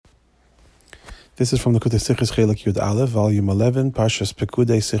This is from the Sichos Chelek Yud Aleph, volume 11, Parshas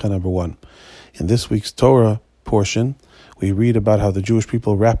Pekudei, Sicha number 1. In this week's Torah portion, we read about how the Jewish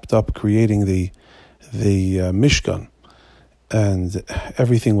people wrapped up creating the Mishkan, and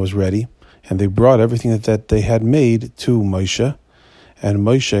everything was ready, and they brought everything that they had made to Moshe, and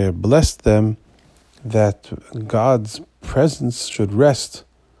Moshe blessed them that God's presence should rest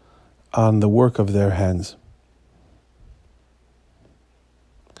on the work of their hands,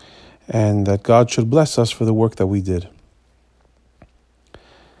 and that God should bless us for the work that we did.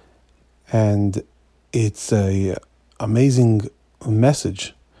 And it's an amazing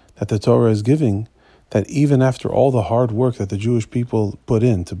message that the Torah is giving, that even after all the hard work that the Jewish people put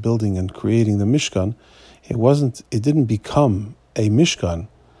into building and creating the Mishkan, it didn't become a Mishkan,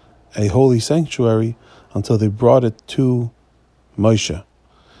 a holy sanctuary, until they brought it to Moshe,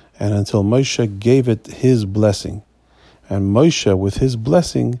 and until Moshe gave it his blessing. And Moshe, with his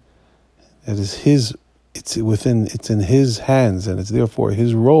blessing, it's in his hands, and it's therefore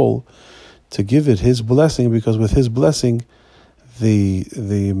his role to give it his blessing, because with his blessing,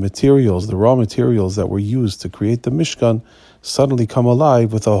 the materials, the raw materials that were used to create the Mishkan suddenly come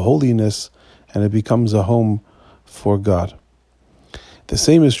alive with a holiness, and it becomes a home for God. The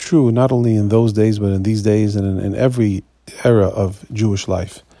same is true not only in those days, but in these days and in every era of Jewish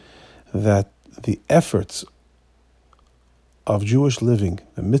life, that the efforts of Jewish living,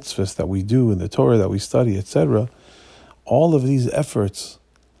 the mitzvahs that we do and the Torah that we study, etc., all of these efforts,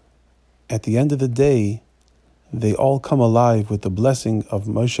 at the end of the day, they all come alive with the blessing of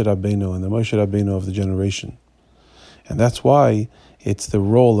Moshe Rabbeinu and the Moshe Rabbeinu of the generation. And that's why it's the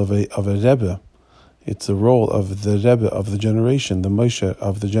role of a Rebbe. It's the role of the Rebbe of the generation, the Moshe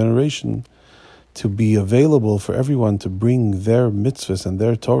of the generation, to be available for everyone to bring their mitzvahs and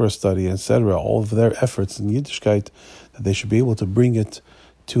their Torah study, etc., all of their efforts in Yiddishkeit, that they should be able to bring it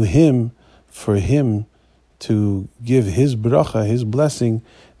to him, for him to give his bracha, his blessing,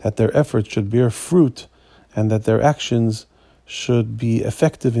 that their efforts should bear fruit, and that their actions should be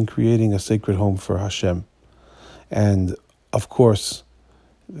effective in creating a sacred home for Hashem. And of course,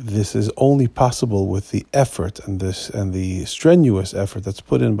 this is only possible with the effort and the strenuous effort that's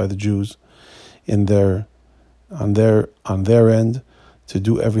put in by the Jews on their end, to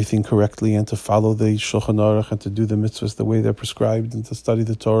do everything correctly and to follow the Shulchan Aruch and to do the mitzvahs the way they're prescribed, and to study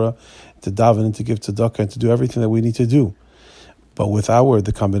the Torah, to daven and to give tzedakah and to do everything that we need to do. But with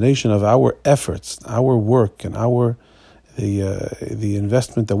the combination of our efforts, our work, and the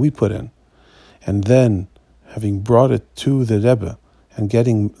investment that we put in, and then having brought it to the Rebbe and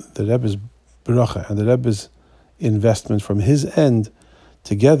getting the Rebbe's bracha and the Rebbe's investment from his end,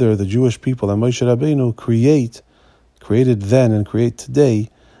 together the Jewish people and Moshe Rabbeinu created then and create today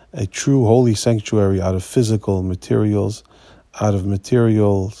a true holy sanctuary out of physical materials, out of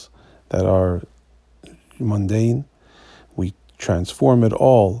materials that are mundane. We transform it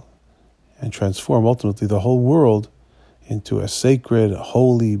all and transform ultimately the whole world into a sacred,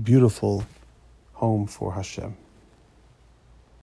 holy, beautiful home for Hashem.